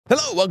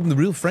Hello, welcome to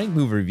Real Frank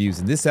Movie Reviews.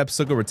 In this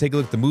episode, we're taking a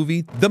look at the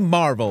movie The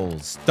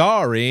Marvels,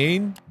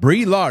 starring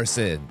Brie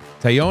Larson,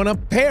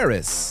 Teyonah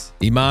Parris,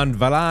 Iman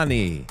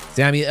Vellani,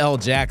 Samuel L.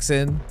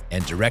 Jackson,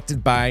 and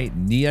directed by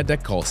Nia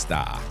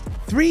DaCosta.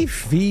 3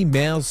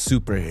 female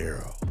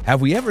superheroes. Have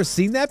we ever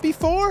seen that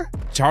before?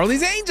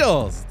 Charlie's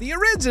Angels, the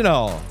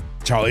original.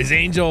 Charlie's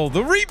Angel,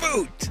 the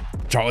reboot.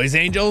 Charlie's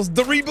Angels,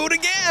 the reboot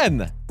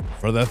again.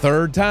 For the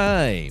 3rd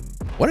time.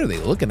 What are they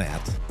looking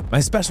at? My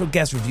special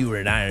guest reviewer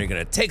and I are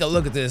going to take a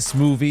look at this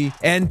movie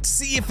and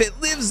see if it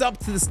lives up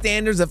to the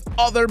standards of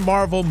other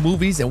Marvel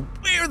movies and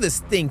where this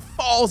thing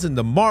falls in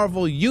the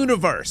Marvel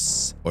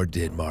universe. Or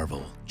did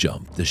Marvel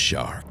jump the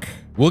shark?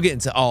 We'll get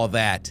into all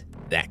that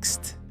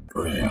next.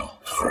 Real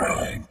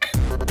Frank.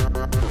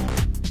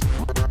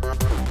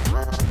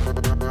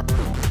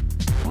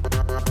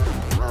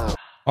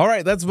 All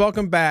right, let's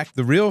welcome back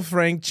the Real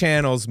Frank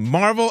channel's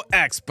Marvel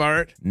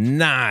expert,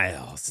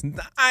 Niles.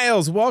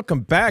 Niles,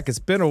 welcome back. It's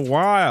been a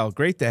while.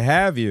 Great to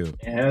have you.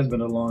 It has been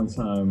a long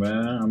time,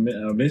 man.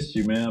 I missed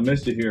you, man. I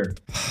missed you here.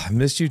 I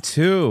missed you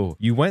too.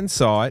 You went and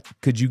saw it.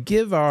 Could you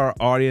give our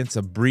audience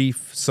a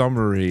brief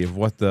summary of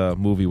what the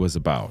movie was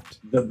about?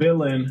 The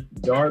villain,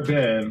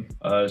 Dar-Benn,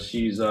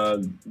 she's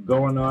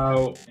going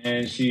out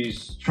and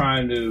she's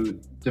trying to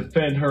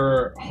defend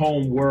her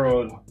home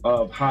world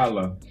of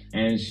Hala,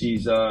 and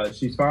she's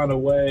found a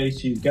way.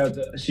 She found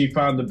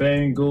the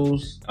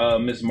Bengals,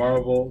 Miss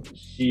Marvel.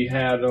 She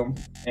had them,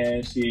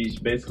 and she's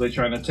basically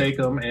trying to take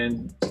them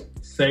and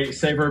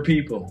save her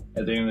people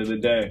at the end of the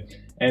day.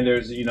 And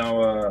there's, you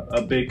know,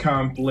 a big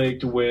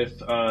conflict with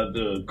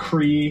the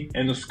Kree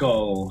and the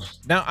Skulls.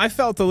 Now, I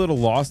felt a little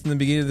lost in the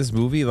beginning of this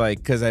movie, like,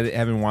 because I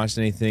haven't watched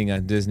anything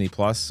on Disney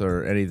Plus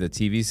or any of the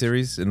TV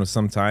series in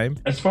some time.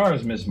 As far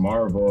as Miss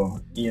Marvel,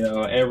 you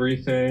know,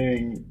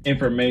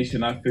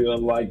 information I feel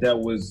like that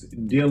was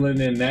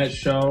dealing in that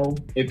show,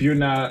 if you're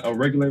not a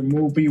regular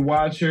movie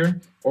watcher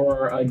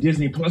or a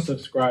Disney Plus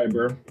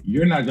subscriber,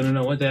 you're not going to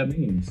know what that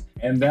means.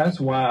 And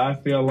that's why I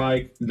feel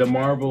like The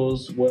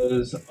Marvels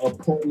was a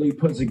poorly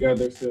put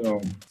together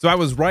film. So I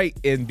was right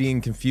in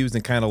being confused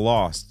and kind of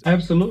lost.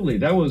 Absolutely.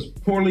 That was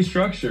poorly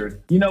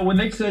structured. You know, when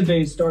they said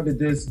they started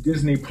this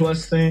Disney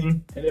Plus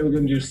thing and they were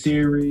going to do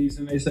series,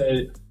 and they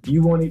said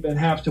you won't even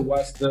have to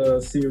watch the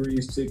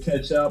series to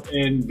catch up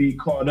and be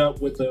caught up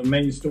with the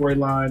main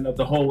storyline of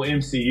the whole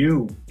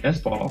MCU. That's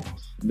false.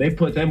 They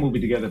put that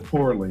movie together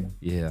poorly.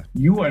 Yeah.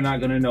 You are not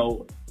going to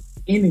know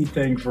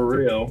anything for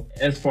real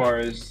as far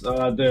as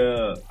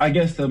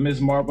the Miss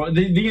Marvel,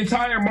 the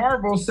entire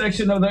Marvel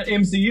section of the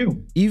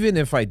MCU. Even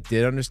if I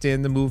did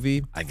understand the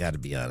movie, I got to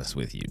be honest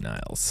with you,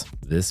 Niles.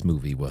 This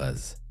movie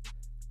was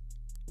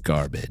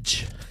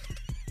garbage.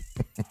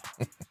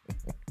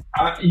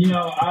 I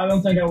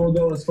don't think I will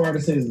go as far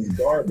to say it's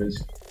garbage,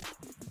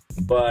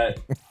 but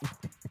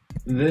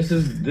this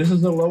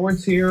is a lower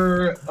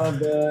tier of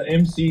the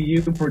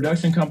MCU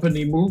production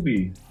company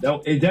movie.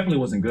 It definitely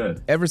wasn't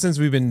good. Ever since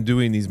we've been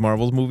doing these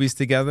Marvel movies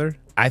together,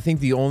 I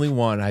think the only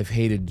one I've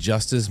hated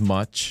just as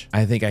much,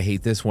 I think I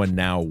hate this one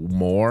now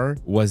more,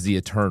 was the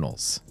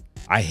Eternals.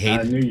 I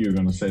knew you were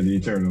going to say the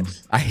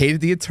Eternals. I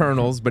hated the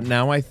Eternals, but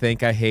now I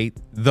think I hate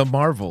the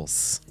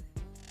Marvels.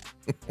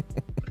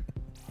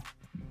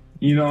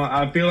 You know,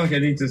 I feel like I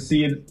need to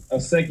see it a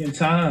second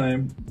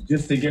time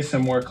just to get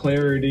some more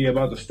clarity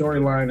about the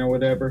storyline or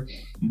whatever.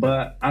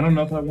 But I don't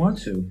know if I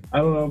want to. I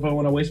don't know if I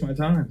want to waste my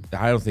time.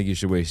 I don't think you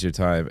should waste your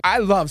time. I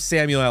love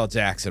Samuel L.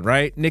 Jackson,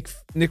 right? Nick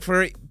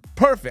Fury,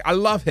 perfect. I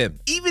love him.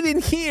 Even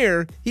in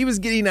here, he was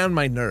getting on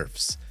my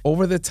nerves.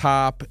 Over the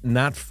top,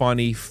 not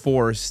funny,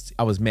 forced.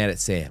 I was mad at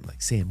Sam.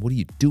 Like, Sam, what are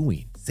you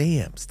doing?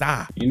 Sam,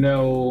 stop. You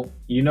know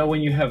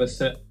when you have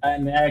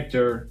an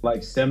actor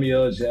like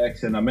Samuel L.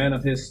 Jackson, a man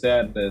of his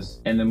status,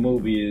 and the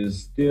movie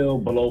is still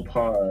below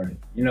par,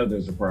 you know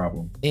there's a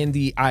problem. And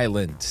the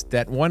island,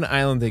 that one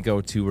island they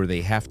go to where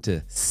they have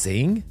to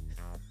sing?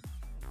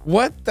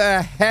 What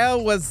the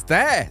hell was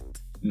that?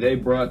 They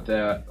brought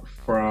that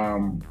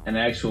from an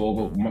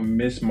actual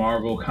Miss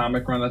Marvel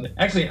comic run.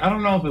 Actually, I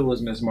don't know if it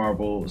was Miss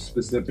Marvel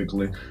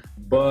specifically,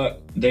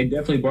 but they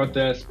definitely brought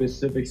that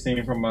specific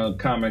scene from a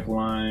comic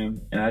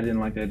line, and I didn't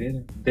like that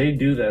either. They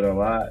do that a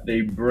lot.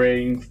 They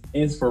bring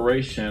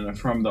inspiration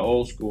from the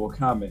old school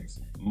comics.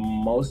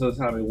 Most of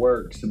the time it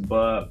works,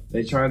 but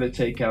they try to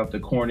take out the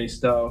corny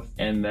stuff,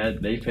 and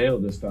that they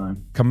failed this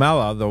time.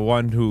 Kamala, the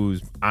one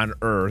who's on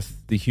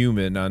Earth, the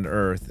human on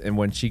Earth, and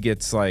when she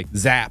gets like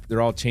zapped,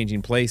 they're all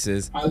changing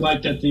places. I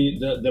like that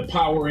the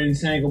power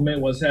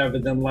entanglement was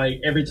having them,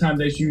 like, every time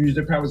they use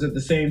their powers at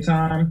the same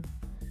time,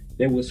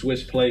 they would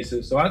switch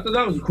places. So I thought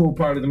that was a cool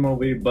part of the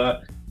movie,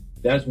 but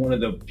that's one of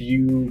the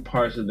few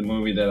parts of the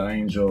movie that I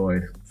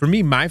enjoyed. For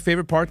me, my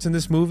favorite parts in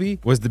this movie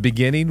was the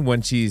beginning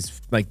when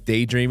she's like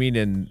daydreaming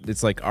and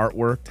it's like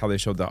artwork, how they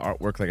showed the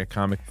artwork like a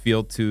comic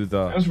feel to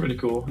the... That was really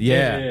cool.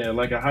 Yeah.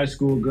 Like a high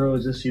school girl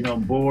just, you know,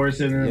 bored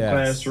sitting in a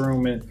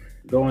classroom and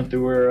going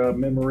through her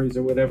memories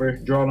or whatever,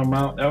 drawing them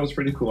out. That was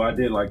pretty cool. I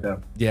did like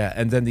that. Yeah,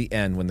 and then the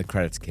end when the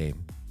credits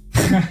came.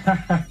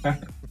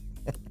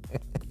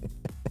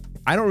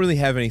 I don't really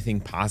have anything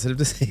positive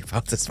to say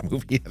about this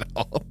movie at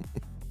all.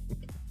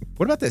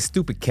 What about that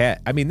stupid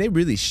cat? I mean, they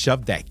really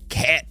shoved that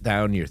cat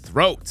down your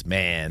throats,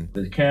 man.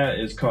 The cat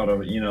is called a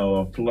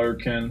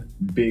Flurkin,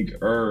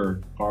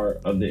 bigger part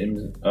of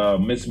the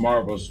Miss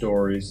Marvel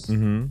stories.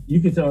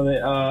 You can tell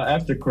that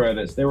after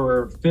credits, they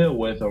were filled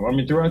with them. I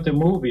mean, throughout the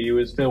movie, it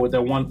was filled with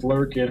that one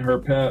Flurkin, her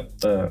pet.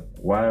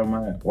 Why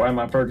am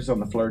I focused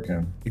on the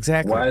Flurkin?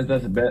 Exactly. Why is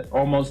that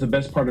almost the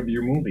best part of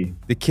your movie?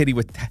 The kitty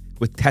with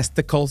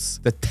testicles.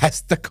 The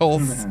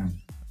testicles.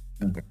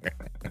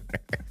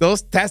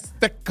 Those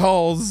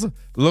testicles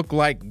look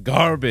like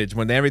garbage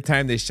when every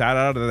time they shot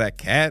out of that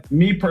cat.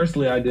 Me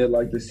personally, I did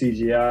like the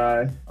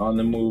CGI on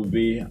the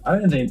movie. I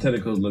didn't think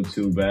tentacles looked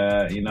too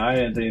bad. I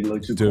didn't think it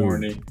looked too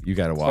corny. You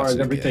gotta watch it. As far as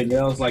everything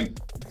else, like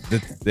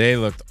they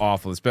looked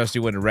awful,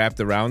 especially when it wrapped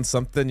around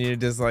something. You're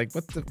just like,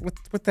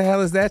 what the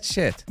hell is that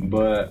shit?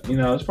 But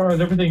as far as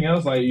everything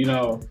else, like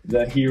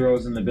the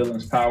heroes and the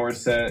villains' power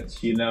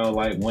sets.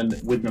 Like when the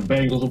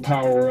Bengals would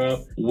power up,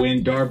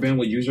 when Dar-Benn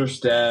would use her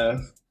staff.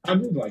 I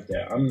do like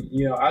that.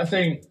 I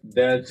think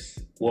that's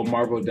what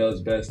Marvel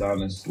does best,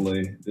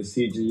 honestly. The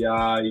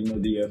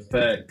CGI, the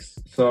effects.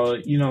 So,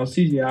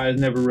 CGI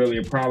is never really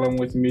a problem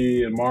with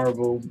me in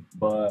Marvel,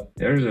 but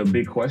there's a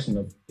big question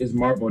of, is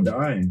Marvel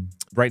dying?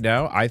 Right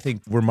now, I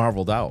think we're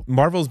Marveled out.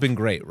 Marvel's been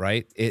great,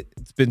 right?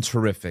 It's been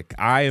terrific.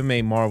 I am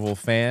a Marvel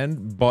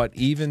fan, but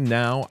even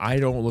now, I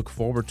don't look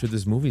forward to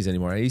these movies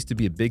anymore. I used to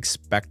be a big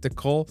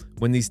spectacle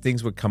when these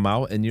things would come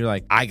out, and you're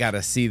like, I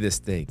gotta see this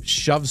thing.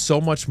 Shove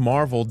so much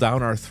Marvel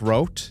down our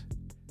throat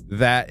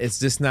that it's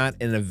just not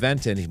an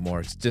event anymore.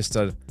 It's just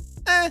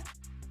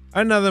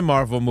another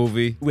Marvel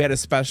movie. We had a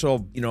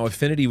special,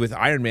 affinity with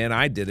Iron Man.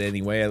 I did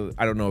anyway.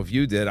 I don't know if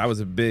you did. I was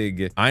a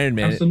big Iron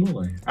Man.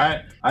 Absolutely.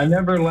 I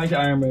never liked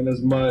Iron Man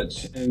as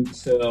much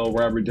until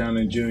Robert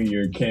Downey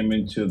Jr. came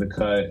into the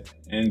cut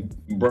and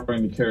brought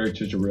the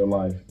character to real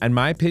life. In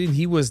my opinion,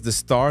 he was the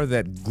star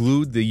that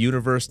glued the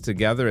universe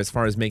together as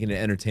far as making it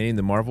entertaining,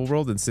 the Marvel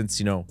world. And since,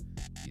 he's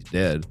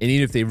dead. And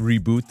even if they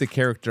reboot the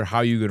character, how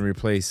are you going to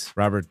replace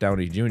Robert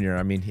Downey Jr.?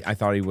 I mean, I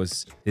thought he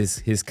was,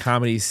 his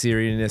comedy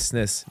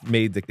seriousness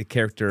made the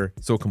character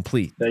so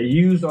complete. They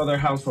used all their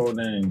household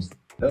names.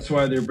 That's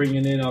why they're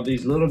bringing in all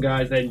these little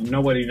guys that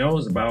nobody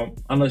knows about,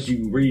 unless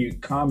you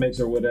read comics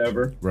or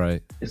whatever.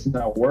 Right. It's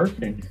not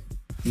working.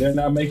 They're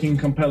not making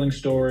compelling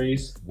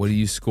stories. What do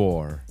you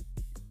score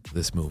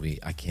this movie?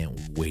 I can't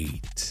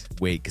wait,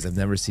 because I've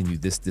never seen you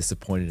this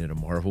disappointed in a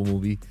Marvel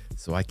movie,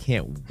 so I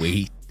can't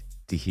wait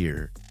to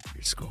hear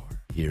your score.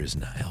 Here's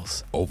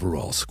Niles'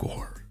 overall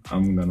score.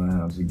 I'm gonna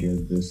have to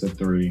give this a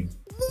 3.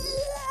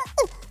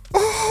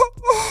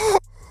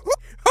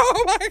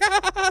 Oh my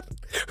god!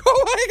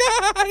 Oh my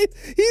god!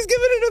 He's giving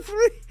it a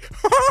 3.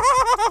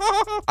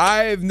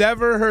 I've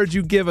never heard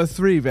you give a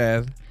 3,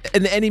 man.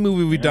 In any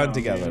movie we've done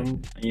together.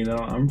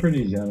 I'm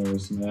pretty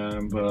generous,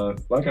 man. But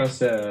like I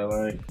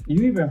said,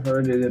 you even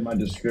heard it in my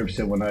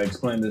description when I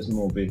explained this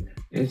movie.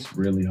 It's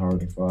really hard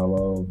to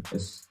follow,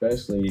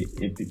 especially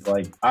if it's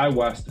I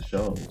watch the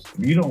shows.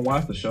 If you don't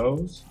watch the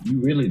shows,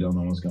 you really don't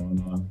know what's going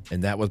on.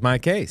 And that was my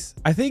case.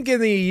 I think in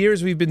the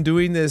years we've been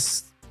doing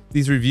these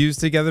reviews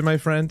together, my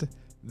friend,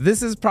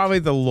 this is probably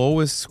the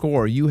lowest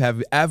score you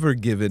have ever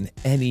given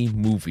any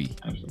movie.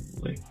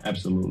 Absolutely.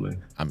 Absolutely.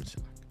 I'm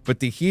shocked. But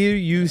to hear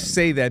you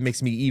say that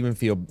makes me even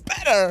feel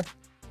better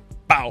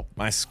about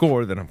my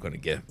score that I'm going to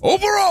give.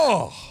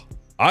 Overall,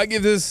 I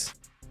give this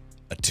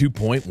a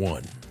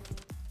 2.1.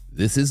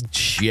 This is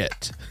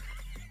shit.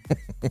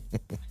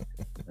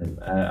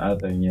 I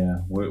think, yeah,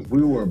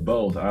 we were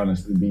both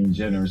honestly being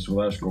generous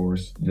with our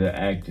scores. The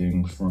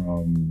acting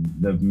from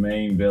the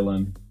main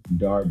villain,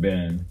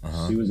 Dar-Benn,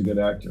 she was a good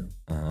actor.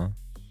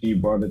 She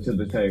brought it to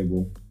the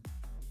table.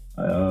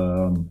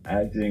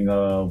 Acting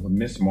of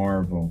Miss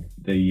Marvel,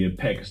 the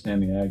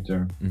Pakistani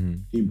actor,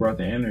 he brought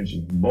the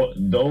energy. But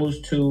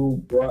those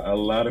two brought a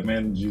lot of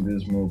energy to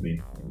this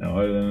movie.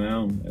 Other than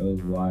them, it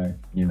was like,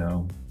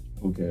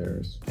 who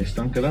cares? They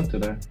stunk it up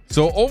today.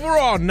 So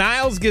overall,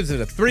 Niles gives it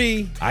a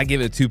 3. I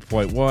give it a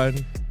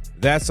 2.1.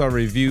 That's our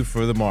review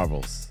for the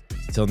Marvels.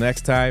 Till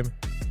next time,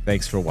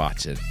 thanks for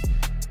watching.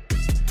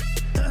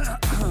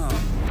 I'm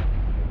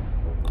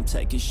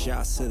taking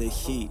shots of the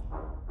heat.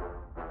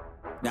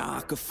 Now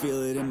I can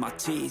feel it in my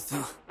teeth.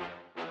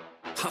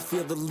 I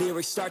feel the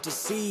lyrics start to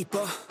seep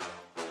out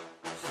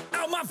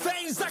my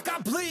veins like I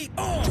bleed.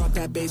 Drop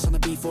that bass on the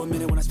beat for a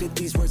minute. When I spit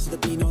these words to the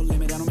beat, no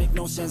limit. I don't make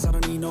no sense, I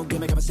don't need no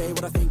gimmick. I'ma say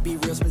what I think, be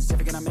real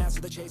specific, and I'm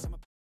after the chase.